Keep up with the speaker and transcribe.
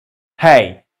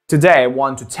Hey, today I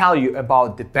want to tell you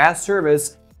about the best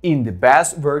service in the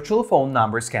best virtual phone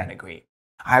numbers category.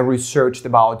 I researched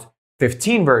about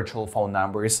 15 virtual phone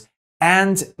numbers,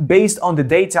 and based on the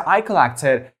data I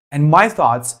collected and my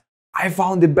thoughts, I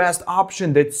found the best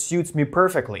option that suits me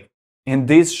perfectly. In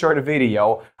this short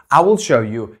video, I will show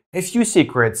you a few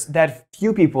secrets that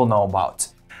few people know about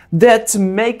that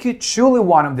make it truly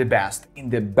one of the best in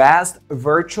the best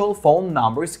virtual phone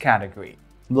numbers category.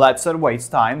 Let's not waste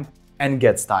time and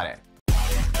get started.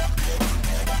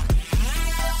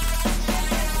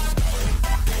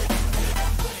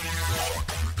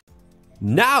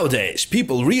 Nowadays,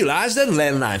 people realize that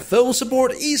landline phone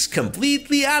support is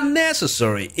completely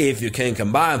unnecessary if you can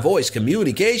combine voice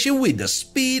communication with the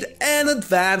speed and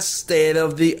advanced state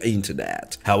of the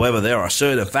internet. However, there are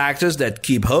certain factors that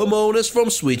keep homeowners from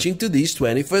switching to this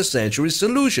 21st century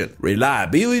solution: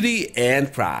 reliability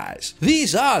and price.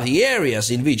 These are the areas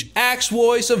in which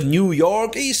Axvoice of New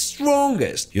York is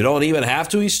strongest. You don't even have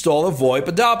to install a VoIP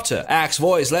adapter.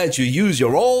 Axvoice lets you use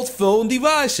your old phone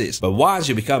devices, but once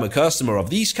you become a customer of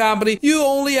this company, you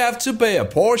only have to pay a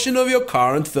portion of your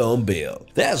current phone bill.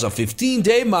 There's a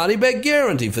 15-day money-back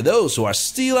guarantee for those who are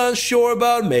still unsure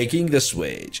about making the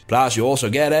switch. Plus, you also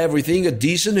get everything a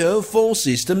decent home phone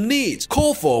system needs: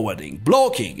 call forwarding,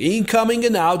 blocking, incoming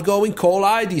and outgoing call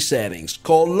ID settings,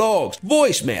 call logs,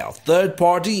 voicemail,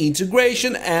 third-party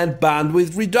integration and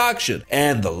bandwidth reduction,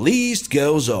 and the list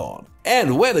goes on.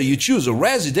 And whether you choose a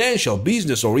residential,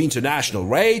 business or international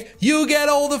rate, you get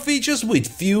all the features with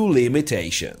few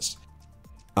limitations.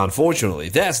 Unfortunately,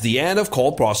 that's the end of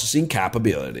call processing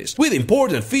capabilities, with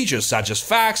important features such as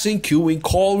faxing, queuing,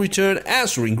 call return,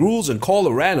 answering rules and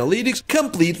caller analytics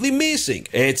completely missing.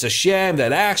 It's a shame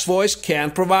that Axvoice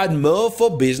can't provide more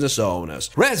for business owners.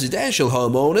 Residential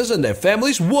homeowners and their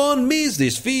families won't miss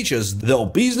these features, though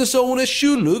business owners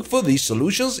should look for these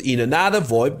solutions in another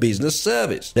VoIP business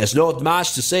service. There's not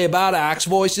much to say about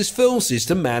Axvoice's phone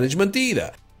system management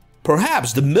either.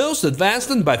 Perhaps the most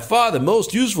advanced and by far the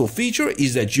most useful feature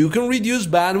is that you can reduce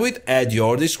bandwidth at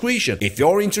your discretion if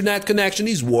your internet connection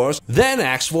is worse than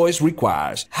Axvoice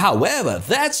requires. However,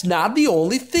 that's not the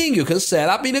only thing you can set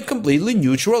up in a completely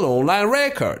neutral online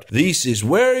record. This is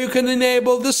where you can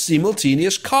enable the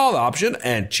simultaneous call option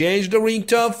and change the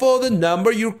ringtone for the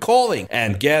number you're calling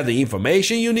and get the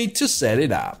information you need to set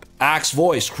it up.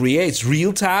 Axvoice creates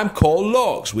real-time call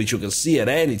logs, which you can see at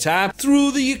any time through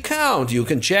the account. You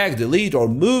can check, delete or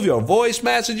move your voice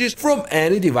messages from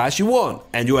any device you want,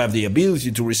 and you have the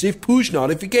ability to receive push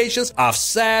notifications of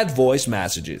said voice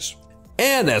messages.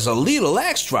 And as a little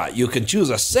extra, you can choose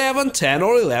a 7, 10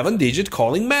 or 11-digit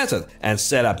calling method and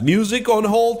set up music on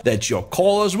hold that your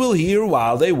callers will hear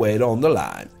while they wait on the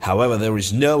line. However, there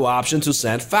is no option to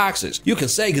send faxes. You can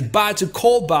say goodbye to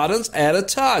call buttons at a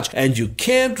touch, and you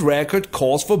can't record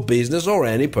calls for business or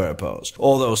any purpose.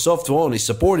 Although SoftPhone is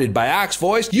supported by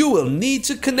Axvoice, you will need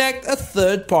to connect a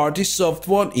third-party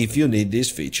SoftPhone if you need this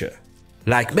feature.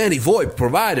 Like many VoIP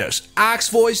providers,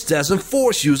 Axvoice doesn't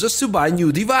force users to buy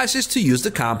new devices to use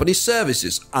the company's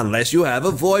services, unless you have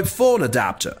a VoIP phone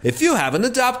adapter. If you have an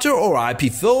adapter or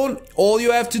IP phone, all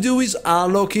you have to do is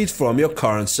unlock it from your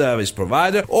current service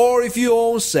provider, or if you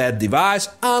own said device,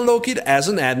 unlock it as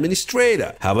an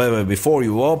administrator. However, before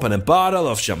you open a bottle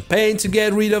of champagne to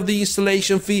get rid of the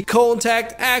installation fee,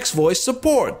 contact Axvoice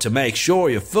support to make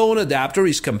sure your phone adapter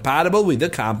is compatible with the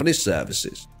company's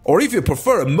services. Or if you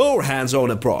prefer a more hands-on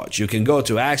approach, you can go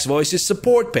to Axvoice's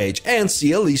support page and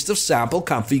see a list of sample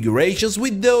configurations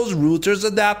with those routers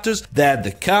adapters that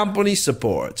the company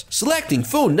supports. Selecting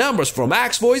phone numbers from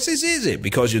Axvoice is easy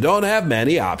because you don't have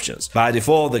many options. By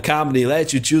default, the company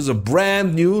lets you choose a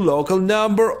brand new local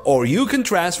number, or you can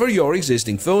transfer your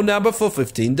existing phone number for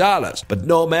 $15. But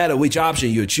no matter which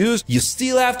option you choose, you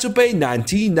still have to pay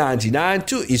 $19.99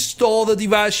 to install the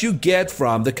device you get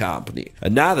from the company.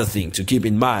 Another thing to keep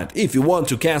in mind if you want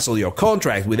to cancel your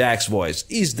contract with Axvoice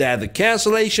is that the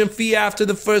cancellation fee after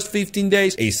the first 15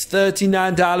 days is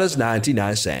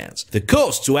 $39.99. The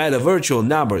cost to add a virtual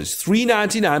number is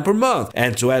 $3.99 per month,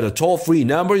 and to add a toll-free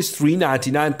number is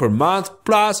 $3.99 per month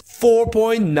plus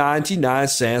 4.99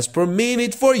 cents per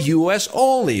minute for US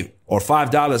only, or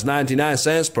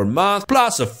 $5.99 per month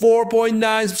plus a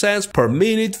 4.9 cents per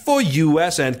minute for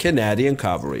US and Canadian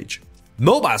coverage.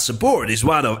 Mobile support is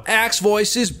one of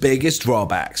XVoice's biggest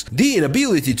drawbacks. The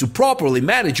inability to properly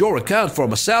manage your account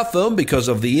from a cell phone because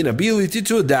of the inability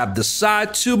to adapt the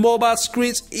site to mobile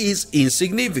screens is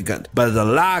insignificant, but the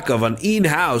lack of an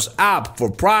in-house app for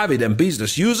private and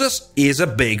business users is a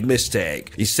big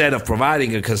mistake. Instead of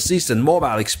providing a consistent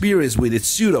mobile experience with its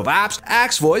suite of apps,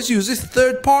 XVoice uses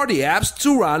third-party apps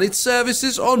to run its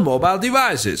services on mobile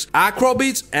devices,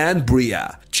 Acrobits and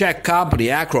Bria. Czech company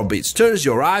Acrobits turns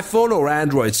your iPhone or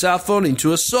Android cell phone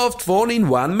into a soft phone in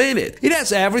 1 minute. It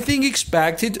has everything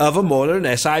expected of a modern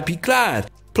SIP client,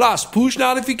 plus push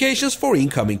notifications for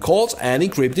incoming calls and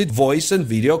encrypted voice and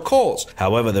video calls.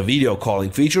 However, the video calling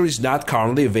feature is not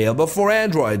currently available for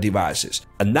Android devices.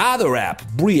 Another app,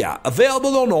 Bria,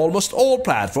 available on almost all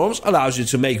platforms, allows you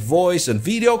to make voice and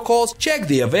video calls, check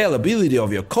the availability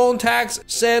of your contacts,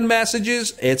 send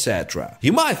messages, etc.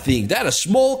 You might think that a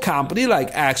small company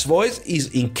like XVoice is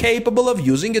incapable of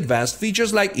using advanced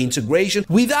features like integration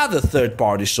with other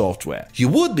third-party software. You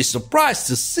would be surprised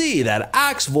to see that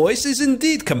XVoice is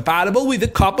indeed compatible with a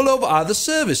couple of other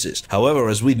services. However,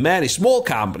 as with many small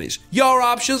companies, your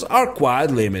options are quite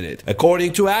limited.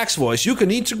 According to XVoice, you can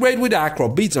integrate with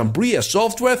Acrobits and Bria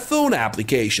software phone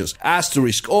applications,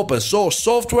 Asterisk open source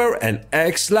software and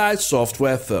Xlite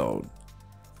software phone.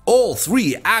 All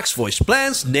three XVoice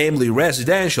plans, namely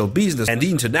residential, business and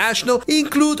international,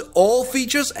 include all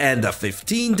features and a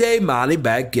 15-day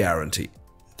money-back guarantee.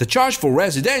 The charge for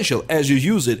residential as you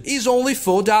use it is only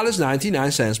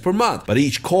 $4.99 per month, but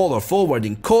each call or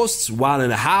forwarding costs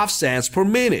 1.5 cents per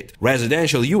minute.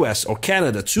 Residential US or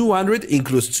Canada 200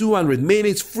 includes 200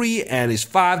 minutes free and is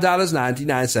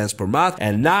 $5.99 per month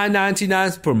and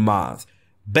 $9.99 per month.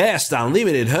 Best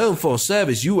unlimited home phone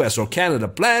service US or Canada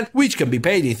plan, which can be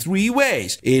paid in 3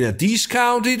 ways: in a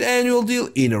discounted annual deal,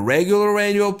 in a regular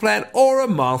annual plan, or a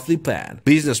monthly plan.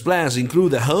 Business plans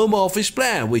include the home office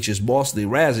plan, which is mostly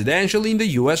residential in the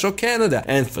US or Canada,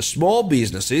 and for small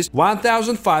businesses,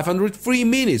 1,500 free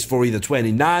minutes for either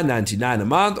 $29.99 a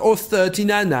month or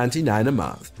 $39.99 a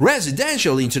month.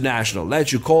 Residential International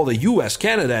lets you call the US,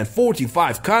 Canada, and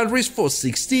 45 countries for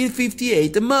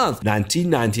 $16.58 a month,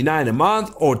 $19.99 a month,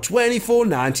 or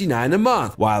 $24.99 a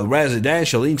month, while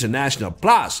Residential International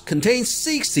Plus contains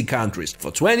 60 countries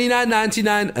for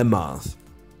 $29.99 a month.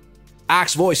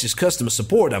 XVoice's customer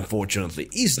support, unfortunately,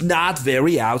 is not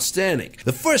very outstanding.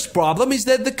 The first problem is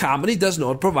that the company does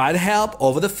not provide help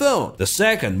over the phone. The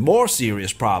second, more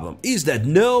serious problem is that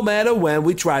no matter when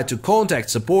we tried to contact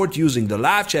support using the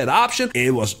live chat option,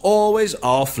 it was always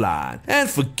offline. And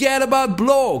forget about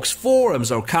blogs,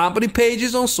 forums, or company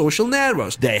pages on social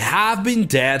networks. They have been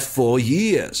dead for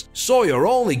years. So your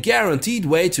only guaranteed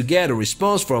way to get a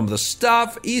response from the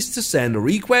staff is to send a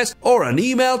request or an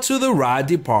email to the right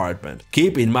department.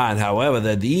 Keep in mind, however,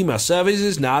 that the email service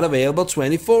is not available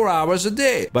 24 hours a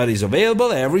day, but is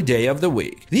available every day of the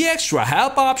week. The extra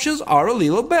help options are a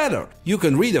little better. You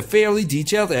can read a fairly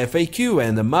detailed FAQ,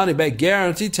 and the money-back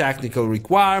guarantee, technical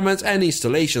requirements, and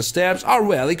installation steps are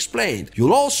well explained.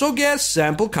 You'll also get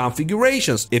sample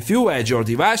configurations if you add your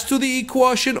device to the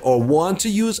equation or want to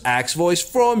use XVoice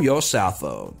from your cell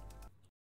phone.